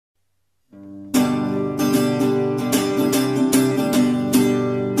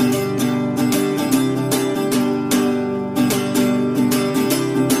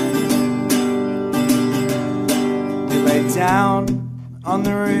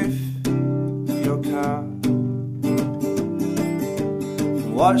roof of your car.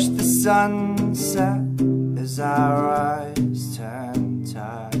 Watch the sunset as our eyes turn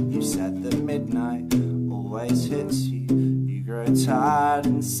tired. You said that midnight always hits you. You grow tired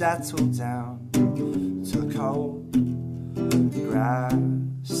and settle down to the cold,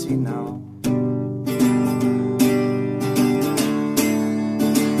 grassy knoll.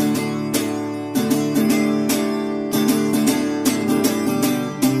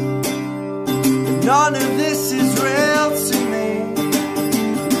 None of this is real to me.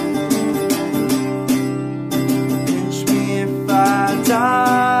 Pinch me if I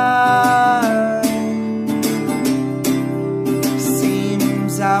die.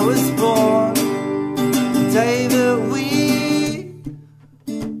 Seems I was born the day that we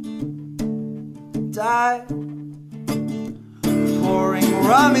died. Pouring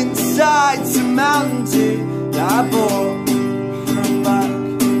rum inside some Mountain Dew that I bought for a buck.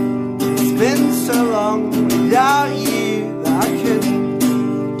 It's been so long without you that I couldn't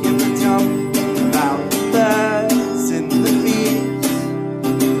give a damn about the birds in the leaves,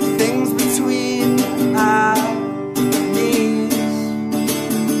 the things between our knees.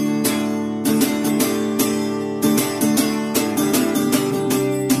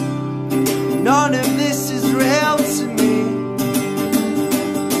 None of this is real to me.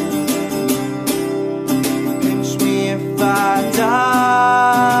 Pinch me if I die.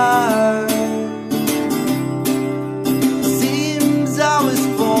 Seems I was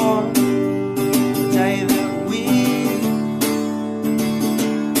born the day that we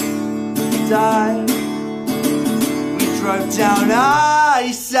died. We drove down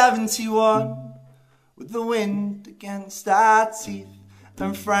I-71 with the wind against our teeth,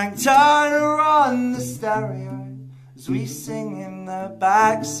 and Frank Turner on the stereo as we sing in the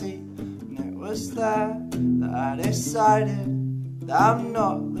backseat. And it was there that I decided that I'm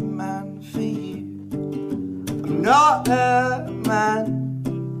not the man for you. I'm not a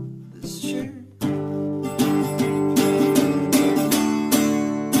man, that's true.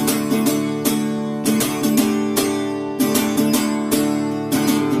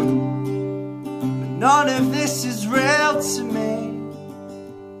 But none of this is real to me.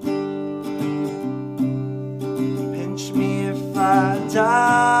 Pinch me if I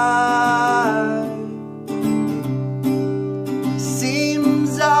die.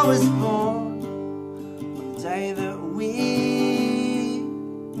 Seems I was born on the day that we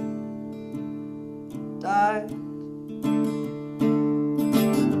died.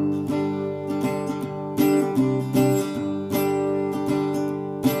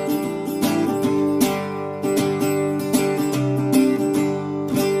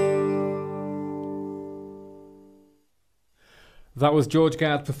 That was George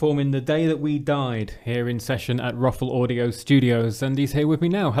Gadd performing The Day That We Died here in session at Ruffle Audio Studios, and he's here with me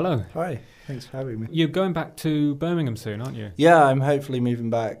now. Hello. Hi, thanks for having me. You're going back to Birmingham soon, aren't you? Yeah, I'm hopefully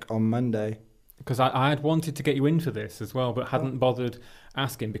moving back on Monday. Because I had wanted to get you in for this as well, but hadn't bothered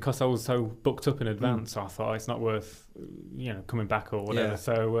asking because I was so booked up in advance. So I thought it's not worth, coming back or whatever. Yeah.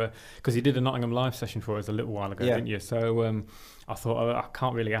 So, because you did a Nottingham live session for us a little while ago, didn't you? So I thought I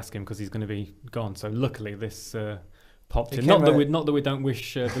can't really ask him because he's going to be gone. So luckily this popped in. Not that we don't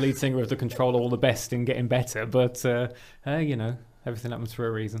wish the lead singer of The Control all the best in getting better, but everything happens for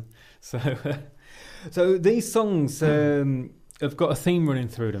a reason. So these songs have got a theme running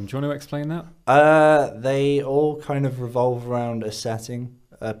through them. Do you want to explain that? They all kind of revolve around a setting,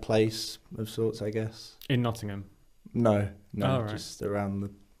 a place of sorts, I guess. In Nottingham? No, right. Just around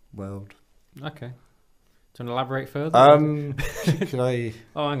the world. Okay. Do you want to elaborate further? Could I?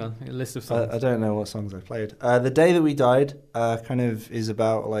 Oh, hang on, a list of songs. I don't know what songs I played. The Day That We Died kind of is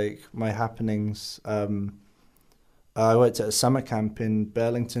about like my happenings. I worked at a summer camp in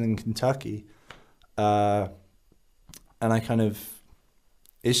Burlington in Kentucky, and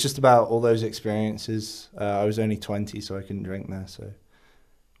it's just about all those experiences. I was only 20, so I couldn't drink there, so it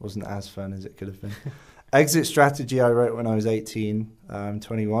wasn't as fun as it could have been. Exit Strategy I wrote when I was 18. I'm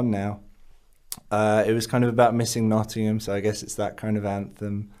 21 now. It was kind of about missing Nottingham, so I guess it's that kind of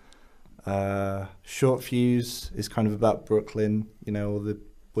anthem. Short Fuse is kind of about Brooklyn, all the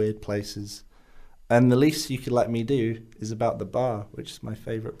weird places. And The Least You Could Let Me Do is about the bar, which is my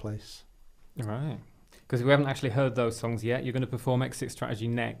favourite place. Right. Because we haven't actually heard those songs yet. You're going to perform Exit Strategy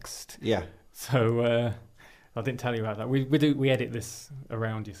next. Yeah. So I didn't tell you about that. We edit this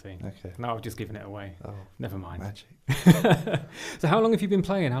around, you see. Okay. Now I've just given it away. Oh, never mind. Magic. So how long have you been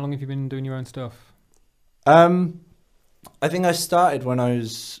playing? How long have you been doing your own stuff? I think I started when I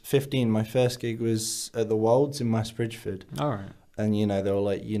was 15. My first gig was at the Wolds in West Bridgeford. All right. And, they were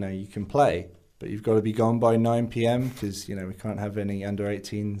like, you can play. but you've got to be gone by 9 p.m. because, you know, we can't have any under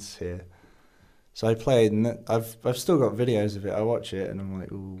 18s here. So I played, and I've still got videos of it. I watch it, and I'm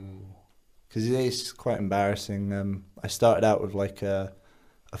like, ooh, because it's quite embarrassing. I started out with like a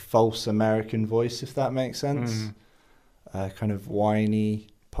false American voice, if that makes sense. Kind of whiny,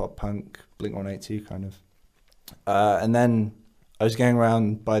 pop punk, Blink-182 kind of. And then I was going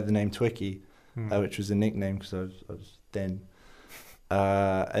around by the name Twicky, which was a nickname because I was thin.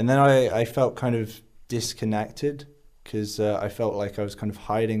 And then I felt kind of disconnected because I felt like I was kind of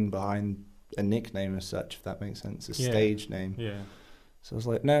hiding behind a nickname as such, if that makes sense, a stage name. Yeah. So I was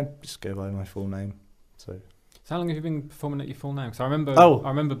like, no, just go by my full name. So how long have you been performing at your full name? Because I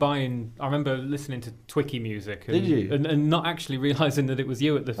remember listening to Twicky music. And, did you? And not actually realising that it was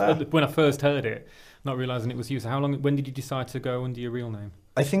you when I first heard it, not realising it was you. So when did you decide to go under your real name?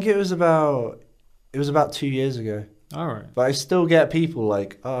 I think it was about 2 years ago. All right. But I still get people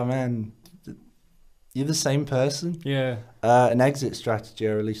like, oh man, you're the same person? Yeah. An Exit Strategy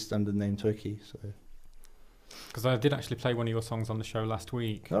I released under the name Twicky. So. Because I did actually play one of your songs on the show last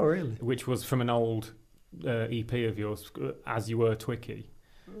week. Oh, really? Which was from an old EP of yours, As You Were Twicky.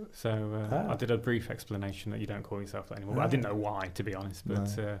 So I did a brief explanation that you don't call yourself that anymore. But I didn't know why, to be honest.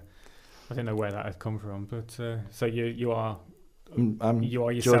 But I didn't know where that had come from. But so you are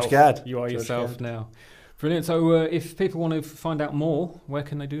yourself. George Gadd. You are George yourself Gadd. Now. Brilliant. So if people want to find out more, where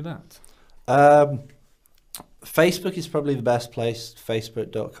can they do that? Facebook is probably the best place,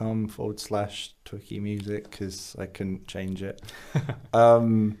 facebook.com/Twicky Music, because I couldn't change it.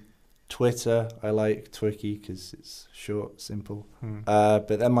 Twitter, I like Twicky because it's short, simple. But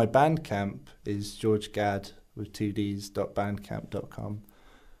then my Bandcamp is George Gadd with 2ds.bandcamp.com.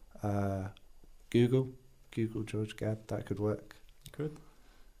 Google George Gadd, that could work. Good.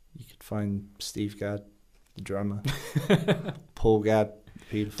 You could find Steve Gadd, the drummer. Paul Gadd.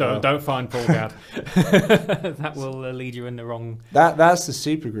 Don't find Paul Gadd. That will lead you in the wrong. That's the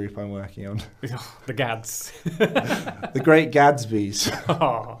supergroup I'm working on. The Gadds. The Great Gadsbys.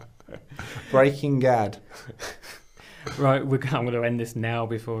 Oh. Breaking Gadd. Right, I'm going to end this now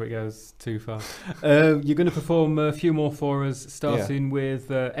before it goes too far. You're going to perform a few more for us, starting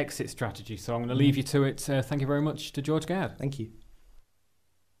with Exit Strategy. So I'm going to leave you to it. Thank you very much to George Gadd. Thank you.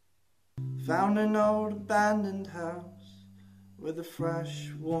 Found an old abandoned house with a fresh,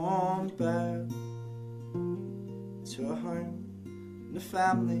 warm bed, to a home and a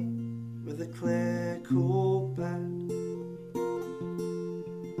family with a clear, cool bed.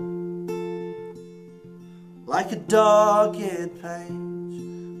 Like a dog-eared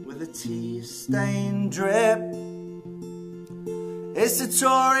page with a tea-stained drip, it's a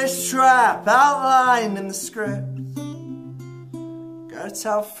tourist trap outlined in the script. Go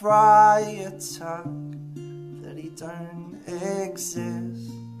tell Friar Tuck that he don't exist,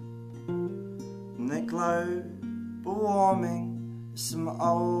 and that global warming is some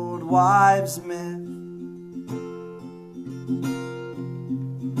old wives' myth.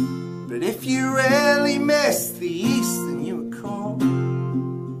 But if you really miss the East, then you were cool.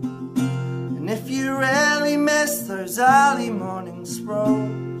 And if you really miss those early morning sprawls,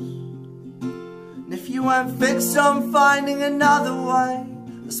 and if you weren't fixed on finding another way,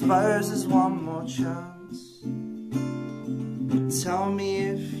 I suppose there's one more chance. Tell me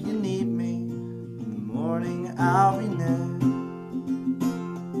if you need me, in the morning I'll be near.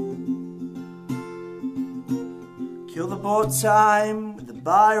 Kill the board time with a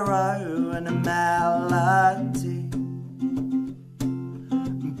biro and a melody.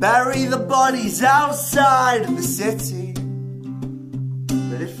 Bury the bodies outside of the city.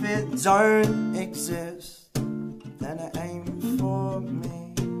 But if it don't exist, then it ain't for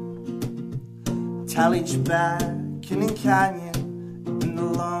me. Tell each back in a canyon in the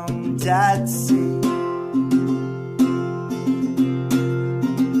long dead sea.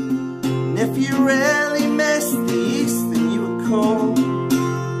 And if you really miss the East, then you were cool.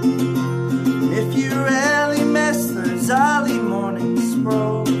 And if you really miss those early morning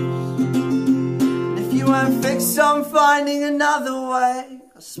sprawls, and if you weren't fixed on finding another way,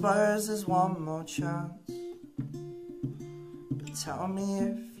 I suppose there's one more chance. But tell me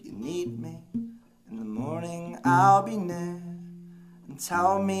if you need me, in the morning I'll be near. And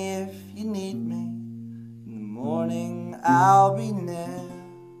tell me if you need me, in the morning I'll be near.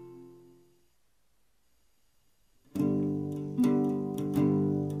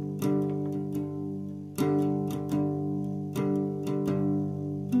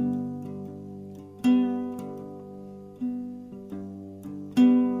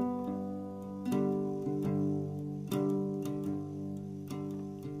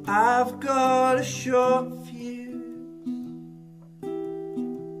 I've got a short fuse,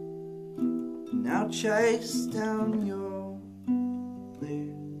 chase down your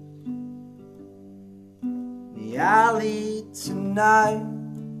blues. The alley tonight,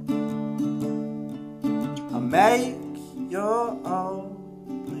 I'll make your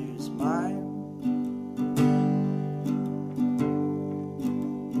old blues mine.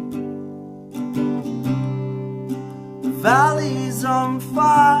 The valley's on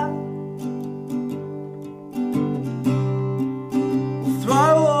fire, we'll throw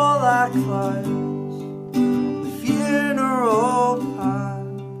all our clothes, the funeral pyre.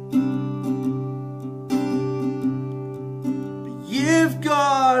 But you've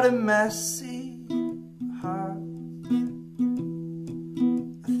got a messy heart,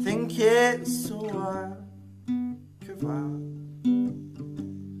 I think it's a work of art.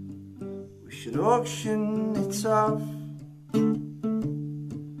 We should auction it off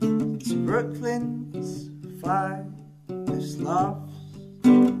to Brooklyn's finest loves.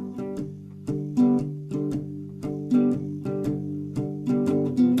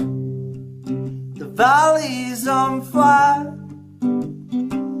 The valley's on fire,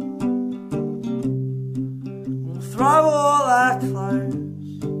 we'll throw all our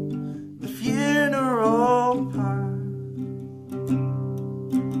clothes, the funeral pyre.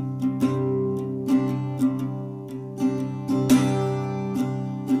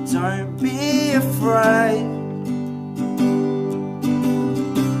 Don't be afraid,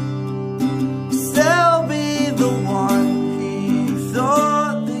 still be the one who you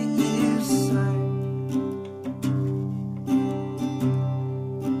thought that you saved.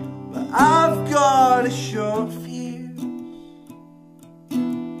 But I've got a short fuse,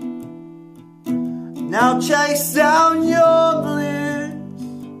 now chase down your blues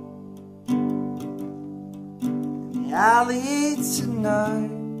in the alley tonight.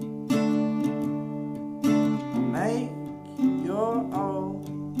 Make your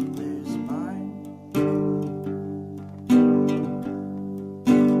old blues mine.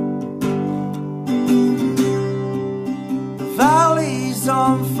 The valley's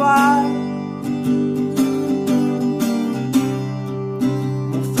on fire,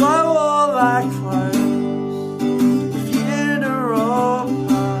 we'll throw all our clothes, the funeral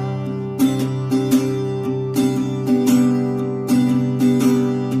pyre.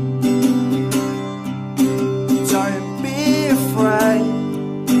 Don't be afraid,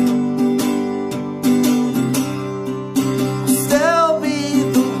 still be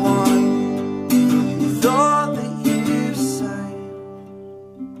the one you thought that you saved.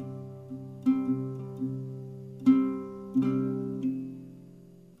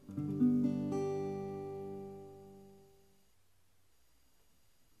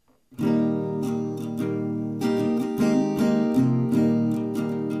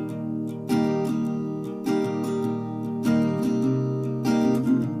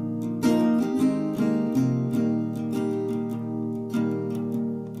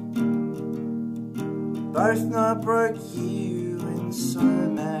 Both know I broke you in so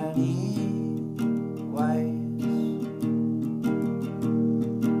many ways.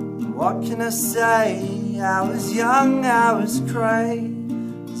 What can I say? I was young, I was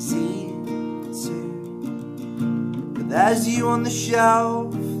crazy too. But there's you on the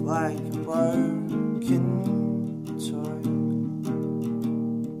shelf like a broken toy.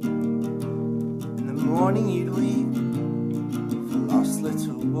 In the morning you'd weep for a lost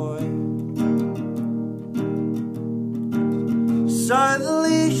little boy. So the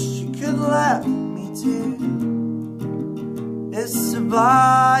least you could let me do is to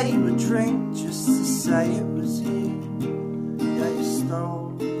buy you a drink just to say it was you. Yeah, you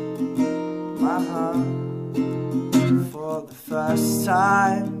stole my heart for the first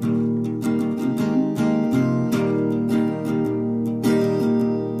time.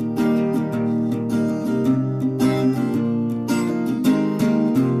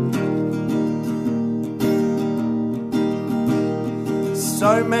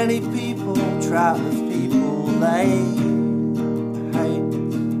 So many people trapped with people they hate.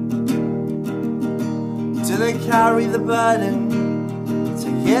 Do they carry the burden to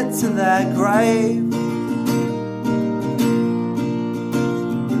get to their grave?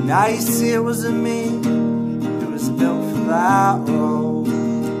 Now you see it wasn't me who was built for that role,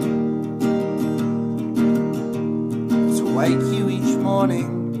 to wake you each morning,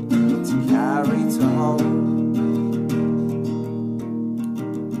 to carry, to hold.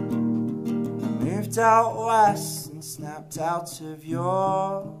 Out west and snapped out of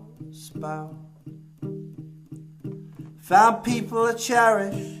your spell. Found people I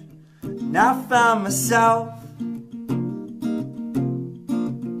cherish, now found myself.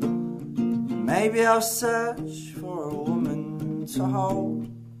 Maybe I'll search for a woman to hold.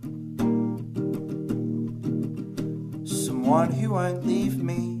 one who won't leave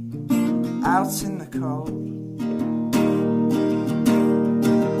me out in the cold.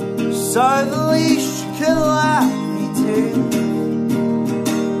 So the least you can let me do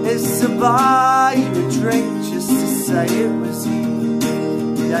is to buy you a drink just to say it was you.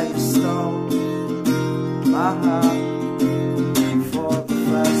 Yeah, you stole my heart for the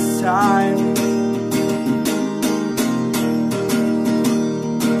first time.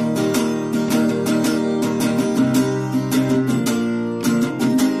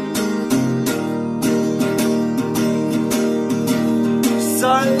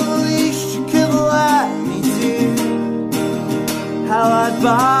 So the least you could let me do, how I'd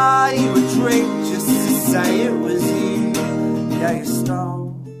buy you a drink just to say it was you. Yeah, you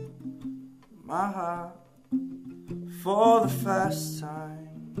stole my heart for the first time.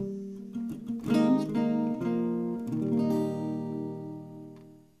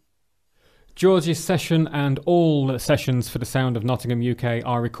 George's session and all sessions for the Sound of Nottingham UK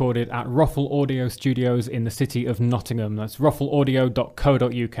are recorded at Ruffle Audio Studios in the city of Nottingham. That's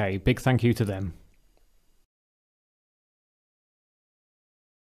ruffleaudio.co.uk. Big thank you to them.